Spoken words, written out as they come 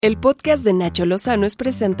El podcast de Nacho Lozano es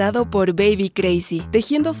presentado por Baby Crazy,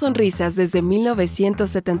 tejiendo sonrisas desde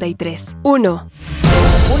 1973. 1.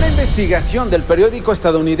 Una investigación del periódico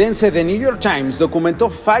estadounidense The New York Times documentó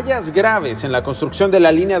fallas graves en la construcción de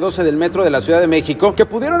la línea 12 del metro de la Ciudad de México que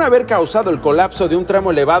pudieron haber causado el colapso de un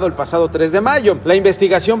tramo elevado el pasado 3 de mayo. La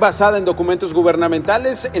investigación, basada en documentos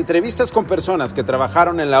gubernamentales, entrevistas con personas que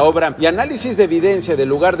trabajaron en la obra y análisis de evidencia del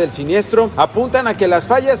lugar del siniestro, apuntan a que las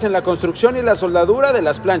fallas en la construcción y la soldadura de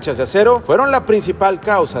las planchas de acero fueron la principal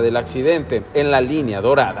causa del accidente en la línea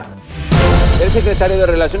dorada. El secretario de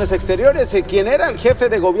Relaciones Exteriores, quien era el jefe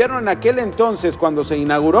de gobierno en aquel entonces cuando se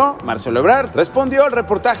inauguró, Marcelo Ebrard, respondió al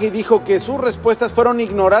reportaje y dijo que sus respuestas fueron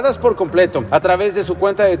ignoradas por completo. A través de su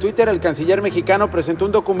cuenta de Twitter, el canciller mexicano presentó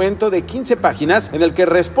un documento de 15 páginas en el que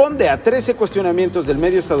responde a 13 cuestionamientos del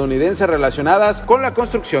medio estadounidense relacionadas con la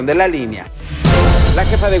construcción de la línea. La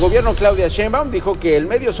jefa de gobierno, Claudia Sheinbaum, dijo que el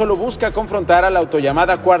medio solo busca confrontar a la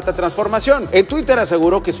autollamada Cuarta Transformación. En Twitter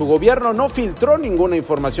aseguró que su gobierno no filtró ninguna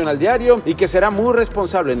información al diario y que será muy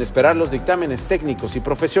responsable en esperar los dictámenes técnicos y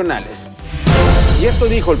profesionales. Y esto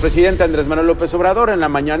dijo el presidente Andrés Manuel López Obrador en la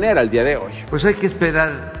mañanera el día de hoy. Pues hay que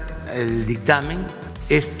esperar el dictamen.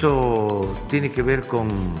 Esto tiene que ver con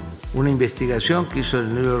una investigación que hizo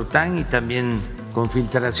el New York Times y también con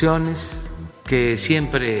filtraciones que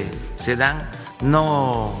siempre se dan.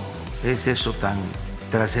 No es eso tan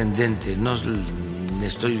trascendente, no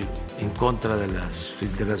estoy en contra de las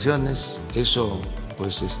filtraciones, eso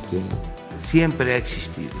pues siempre ha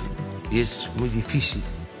existido y es muy difícil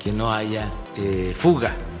que no haya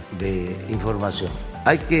fuga de información.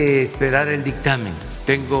 Hay que esperar el dictamen.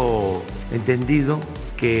 Tengo entendido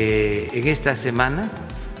que en esta semana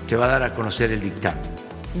se va a dar a conocer el dictamen.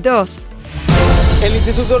 2. El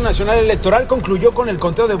Instituto Nacional Electoral concluyó con el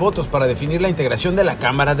conteo de votos para definir la integración de la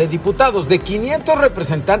Cámara de Diputados. De 500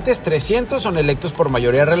 representantes, 300 son electos por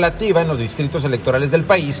mayoría relativa en los distritos electorales del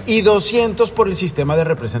país y 200 por el sistema de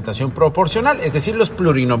representación proporcional, es decir, los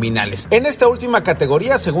plurinominales. En esta última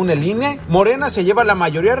categoría, según el INE, Morena se lleva la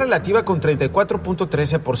mayoría relativa con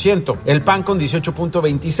 34.13%, el PAN con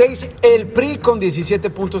 18.26%, el PRI con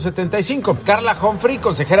 17.75%. Carla Humphrey,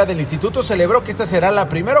 consejera del instituto, celebró que esta será la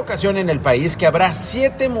primera ocasión en el país que habrá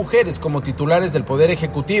 7 mujeres como titulares del Poder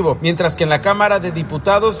Ejecutivo, mientras que en la Cámara de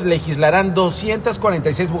Diputados legislarán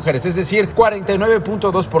 246 mujeres, es decir,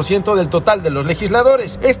 49.2% del total de los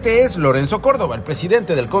legisladores. Este es Lorenzo Córdoba, el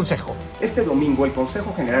presidente del Consejo. Este domingo, el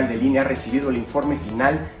Consejo General del INE ha recibido el informe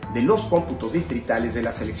final de los cómputos distritales de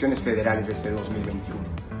las elecciones federales de este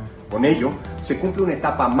 2021. Con ello, se cumple una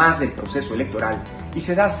etapa más del proceso electoral y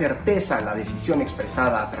se da certeza a la decisión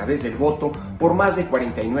expresada a través del voto por más de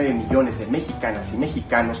 49 millones de mexicanas y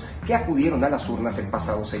mexicanos que acudieron a las urnas el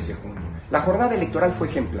pasado 6 de junio. La jornada electoral fue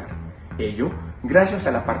ejemplar. Ello, gracias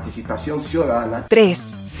a la participación ciudadana.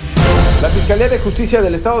 3. La Fiscalía de Justicia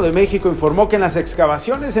del Estado de México informó que en las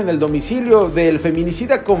excavaciones en el domicilio del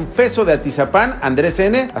feminicida confeso de Atizapán, Andrés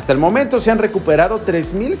N., hasta el momento se han recuperado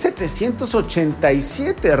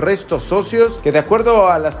 3,787 restos óseos que, de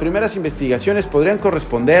acuerdo a las primeras investigaciones, podrían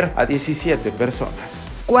corresponder a 17 personas.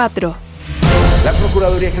 4. La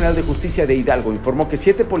Procuraduría General de Justicia de Hidalgo informó que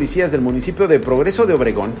 7 policías del municipio de Progreso de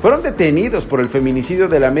Obregón fueron detenidos por el feminicidio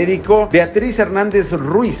de la médico Beatriz Hernández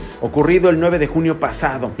Ruiz, ocurrido el 9 de junio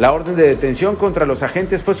pasado. La orden de detención contra los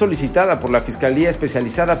agentes fue solicitada por la Fiscalía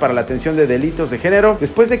Especializada para la Atención de Delitos de Género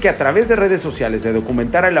después de que a través de redes sociales se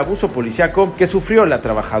documentara el abuso policíaco que sufrió la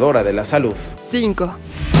trabajadora de la salud. 5.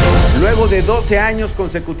 Luego de 12 años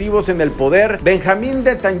consecutivos en el poder, Benjamín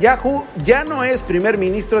Netanyahu ya no es primer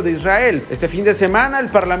ministro de Israel. Este fin de semana, el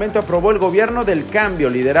Parlamento aprobó el gobierno del cambio,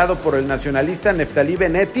 liderado por el nacionalista Naftali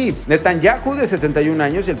Benetti. Netanyahu, de 71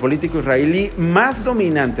 años y el político israelí más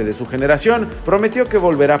dominante de su generación, prometió que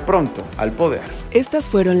volverá pronto al poder. Estas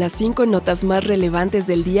fueron las 5 notas más relevantes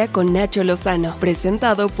del día con Nacho Lozano,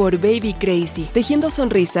 presentado por Baby Crazy, tejiendo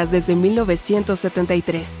sonrisas desde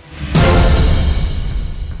 1973.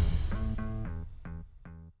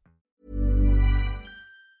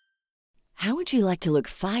 How would you like to look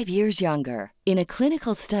 5 years younger? In a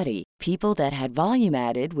clinical study, people that had volume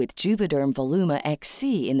added with Juvederm Voluma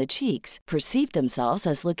XC in the cheeks perceived themselves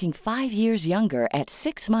as looking 5 years younger at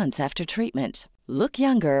 6 months after treatment. Look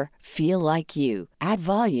younger, feel like you. Add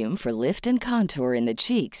volume for lift and contour in the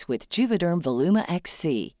cheeks with Juvederm Voluma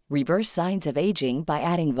XC. Reverse signs of aging by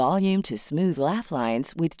adding volume to smooth laugh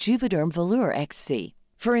lines with Juvederm Volure XC.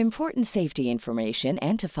 For important safety information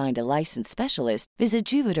and to find a licensed specialist, visit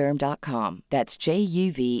Juvederm.com. That's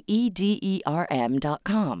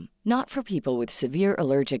JUVEDERM.com. Not for people with severe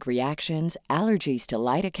allergic reactions, allergies to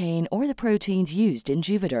lidocaine, or the proteins used in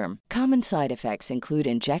Juvederm. Common side effects include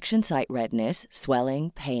injection site redness,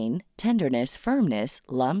 swelling, pain, tenderness, firmness,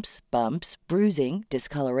 lumps, bumps, bruising,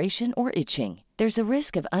 discoloration, or itching. There's a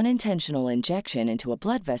risk of unintentional injection into a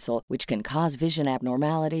blood vessel, which can cause vision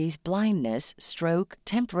abnormalities, blindness, stroke,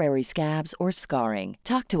 temporary scabs, or scarring.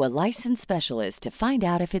 Talk to a licensed specialist to find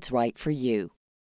out if it's right for you.